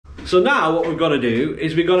So now what we've got to do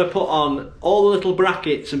is we've got to put on all the little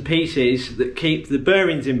brackets and pieces that keep the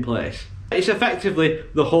bearings in place. It's effectively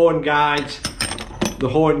the horn guides, the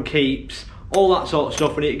horn keeps, all that sort of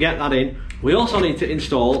stuff. We need to get that in. We also need to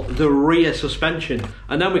install the rear suspension,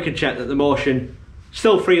 and then we can check that the motion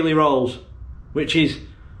still freely rolls, which is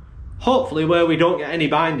hopefully where we don't get any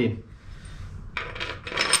binding.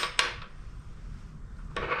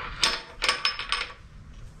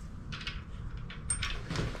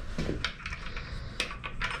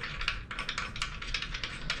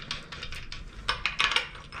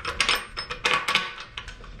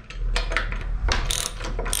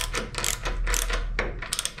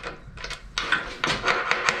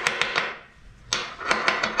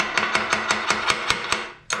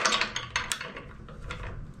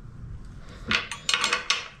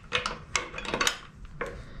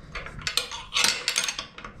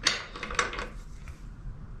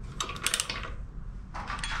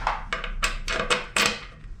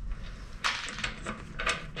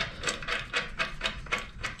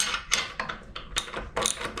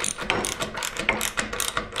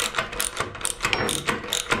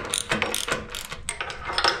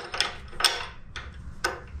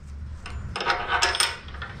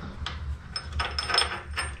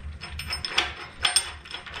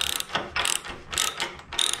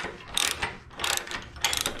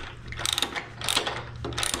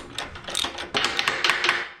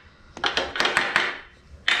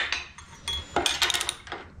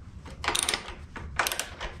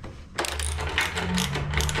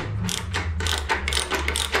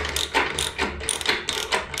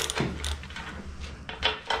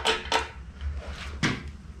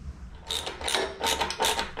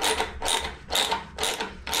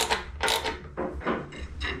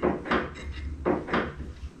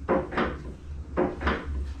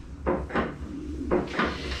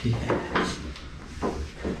 Yes.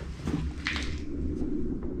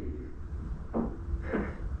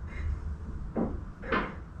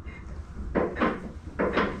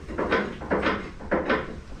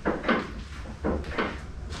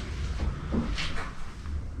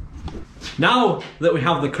 Now that we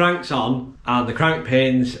have the cranks on and the crank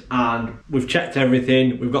pins and we've checked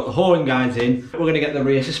everything, we've got the horn guides in, we're going to get the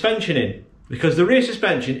rear suspension in, because the rear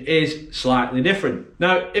suspension is slightly different.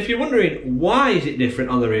 Now, if you're wondering why is it different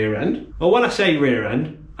on the rear end, well, when I say rear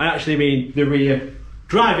end, I actually mean the rear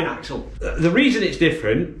driving axle. The reason it's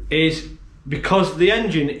different is because the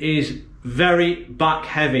engine is very back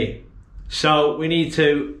heavy. So we need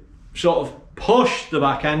to sort of push the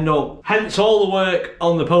back end up. Hence all the work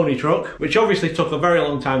on the pony truck, which obviously took a very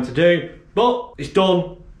long time to do, but it's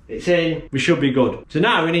done, it's in, we should be good. So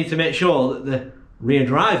now we need to make sure that the rear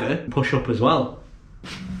driver can push up as well.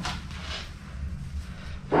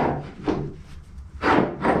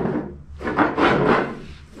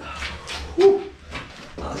 Whew,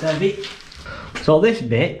 that's heavy. So this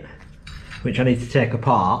bit, which I need to take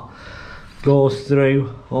apart, goes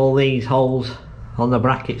through all these holes on the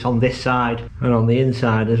brackets on this side and on the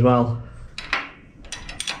inside as well.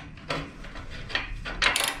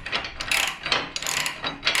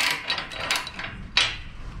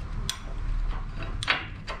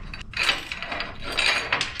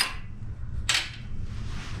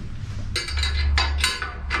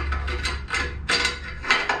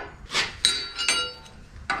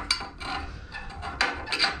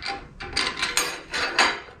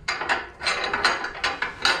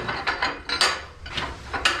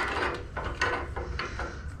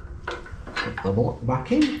 The block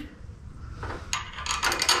back in.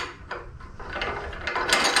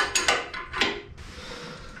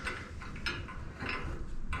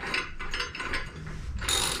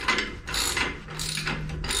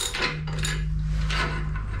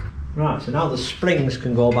 Right, so now the springs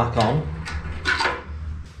can go back on.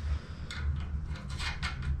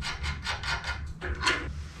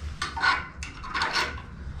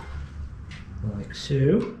 Like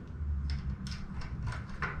so.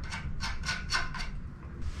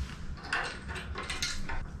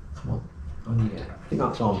 Yeah, I think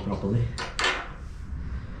that's on properly.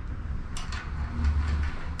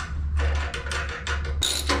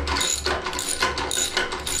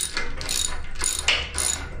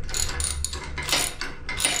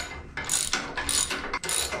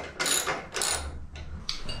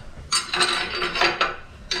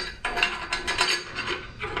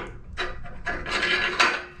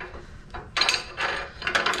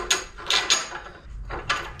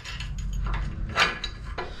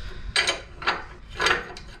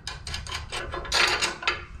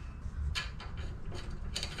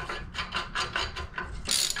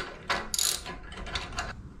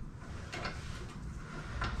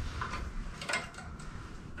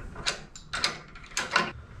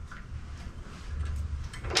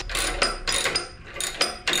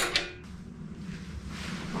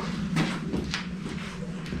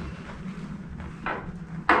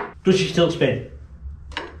 Does she still spin?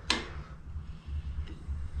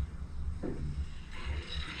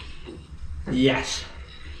 Yes.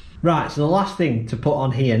 Right, so the last thing to put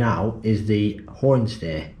on here now is the horn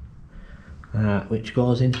stay, which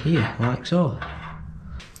goes in here, like so.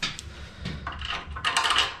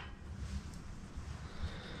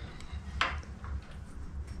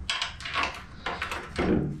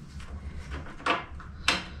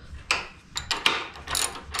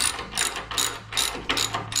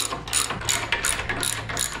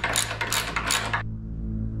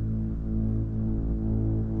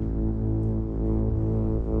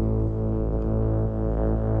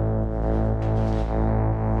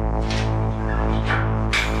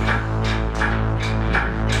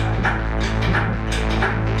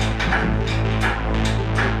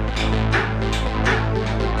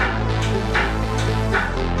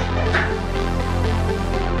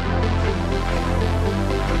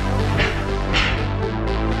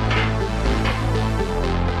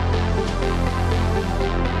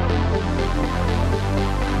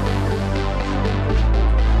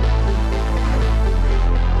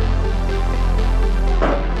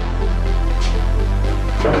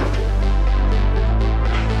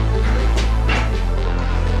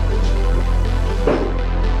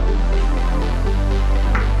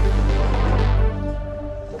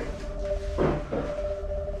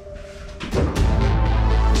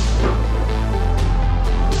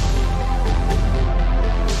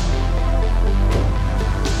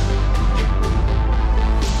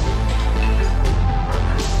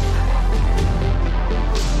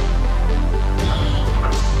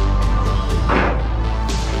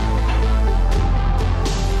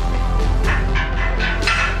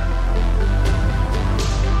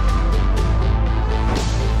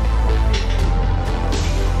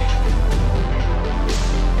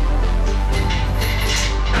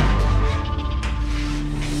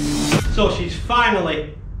 So she's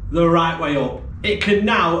finally the right way up. It can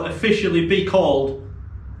now officially be called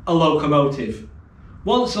a locomotive.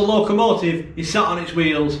 Once a locomotive is sat on its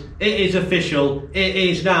wheels, it is official, it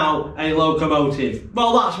is now a locomotive.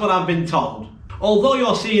 Well, that's what I've been told. Although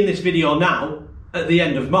you're seeing this video now, at the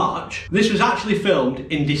end of March, this was actually filmed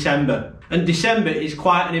in December. And December is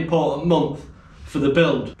quite an important month for the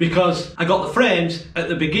build, because I got the frames at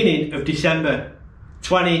the beginning of December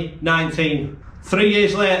 2019. 3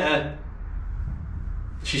 years later,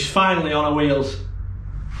 she's finally on her wheels.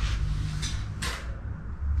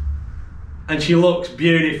 And she looks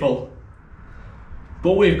beautiful.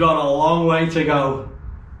 But we've got a long way to go.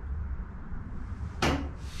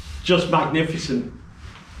 Just magnificent.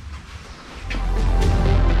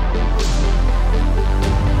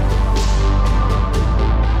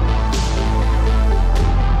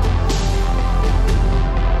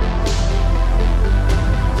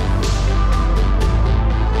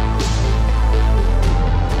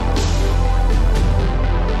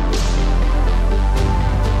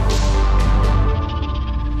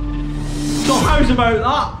 About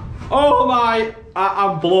that. Oh my,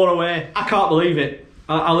 I'm blown away. I can't believe it.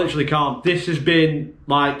 I literally can't. This has been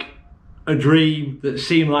like a dream that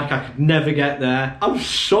seemed like I could never get there. I'm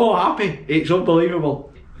so happy. It's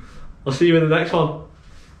unbelievable. I'll see you in the next one.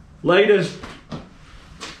 Laters.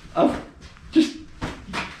 Just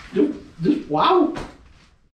wow.